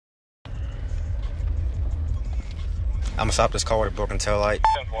I'm gonna stop this car with a broken tail light.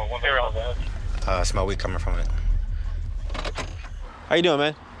 Smell weed coming from it. How you doing,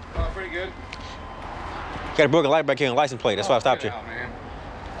 man? Pretty good. You got a broken light back here on license plate. That's why I stopped you. Out, man.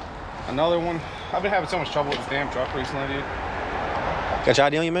 Another one. I've been having so much trouble with this damn truck recently, dude. Got your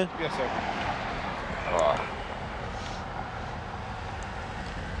ID on you, man? Yes, sir.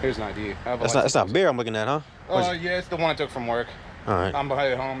 Here's an ID. That's not beer I'm looking at, huh? Yeah, it's the one I took from work. All right. I'm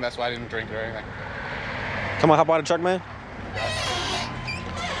behind at home. That's why I didn't drink it or anything. Come on, hop out of the truck, man.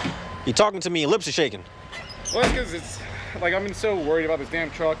 You talking to me and lips are shaking. Well, it's because it's like I've been so worried about this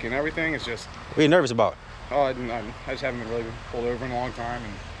damn truck and everything. It's just. What are you nervous about? Oh, I just haven't really been pulled over in a long time.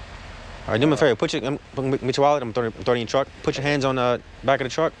 And, all right, do me a favor. Put your wallet. I'm throwing it in your truck. Put your hands on the back of the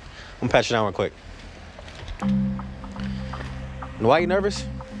truck. I'm gonna pat you down real quick. And why are you nervous?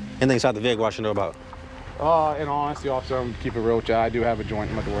 Anything inside the vehicle I should know about? In all honesty, officer, I'm gonna keep it real with you. I do have a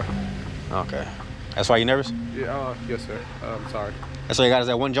joint in my door. Okay. That's why you're nervous? Yeah. Yes, sir. I'm sorry. That's all you got is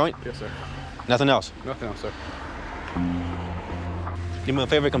that one joint? Yes, sir. Nothing else? Nothing else, sir. Do me a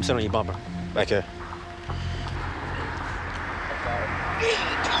favor. Come sit on your bumper back here.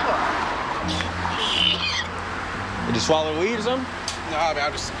 Did you swallow weed or something? No, I mean,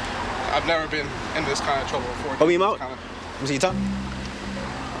 I've never been in this kind of trouble before. Open your mouth. Let me see your tongue.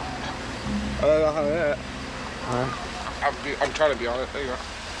 Yeah. All right. I'm trying to be on it. There you go.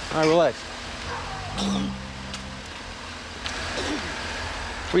 All right, relax.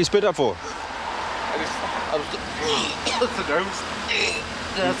 What you spit up for? I was nervous.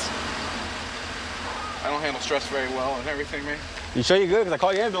 Yes. I don't handle stress very well and everything, man. You sure you're good? Because I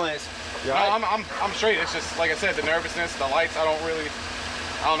called your ambulance. No, right? I'm straight. It's just, like I said, the nervousness, the lights, I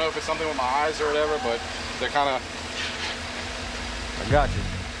don't know if it's something with my eyes or whatever, but they're kind of... I got you.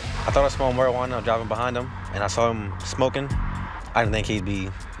 I thought I smelled marijuana driving behind him, and I saw him smoking. I didn't think he'd be,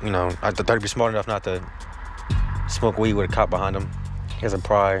 I thought he'd be smart enough not to smoke weed with a cop behind him. He has a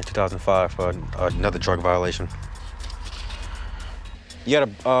prior 2005 for another drug violation. You had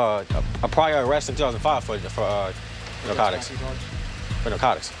a prior arrest in 2005 for narcotics. For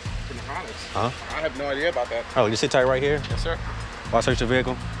narcotics. For narcotics? Uh-huh. I have no idea about that. Oh, you sit tight right here? Yes, sir. While I search the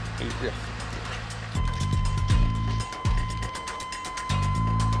vehicle? Yeah.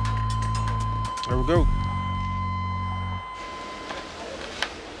 There we go.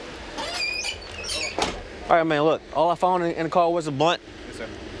 All right, man, look. All I found in the car was a blunt. Yes, sir.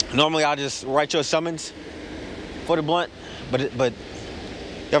 Normally, I just write you a summons for the blunt, but you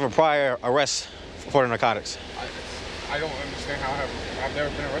have a prior arrest for the narcotics. I don't understand how I've never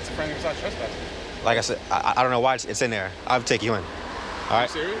been arrested for anything besides trespassing. Like I said, I don't know why it's in there. I'll take you in. All right? Are you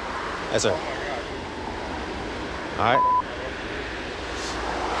serious? Yes, sir. Oh, my God. All right?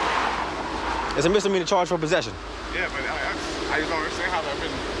 It's a misdemeanor charge for possession. Yeah, but I just don't understand how I've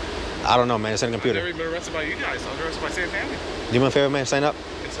been... I don't know, man. It's in the computer. I've never even been arrested by you guys. I was arrested by same family. Do me a favor, man. Stand up.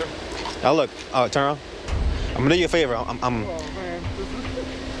 Yes, sir. Now, look. Turn around. I'm going to do you a favor. Oh, man.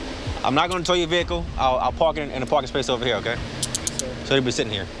 I'm not going to tow your vehicle. I'll park it in the parking space over here, okay? Yes, sir. So you'll be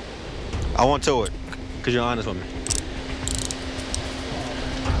sitting here. I won't tow it because you're honest with me.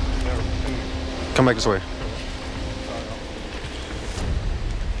 Come back this way.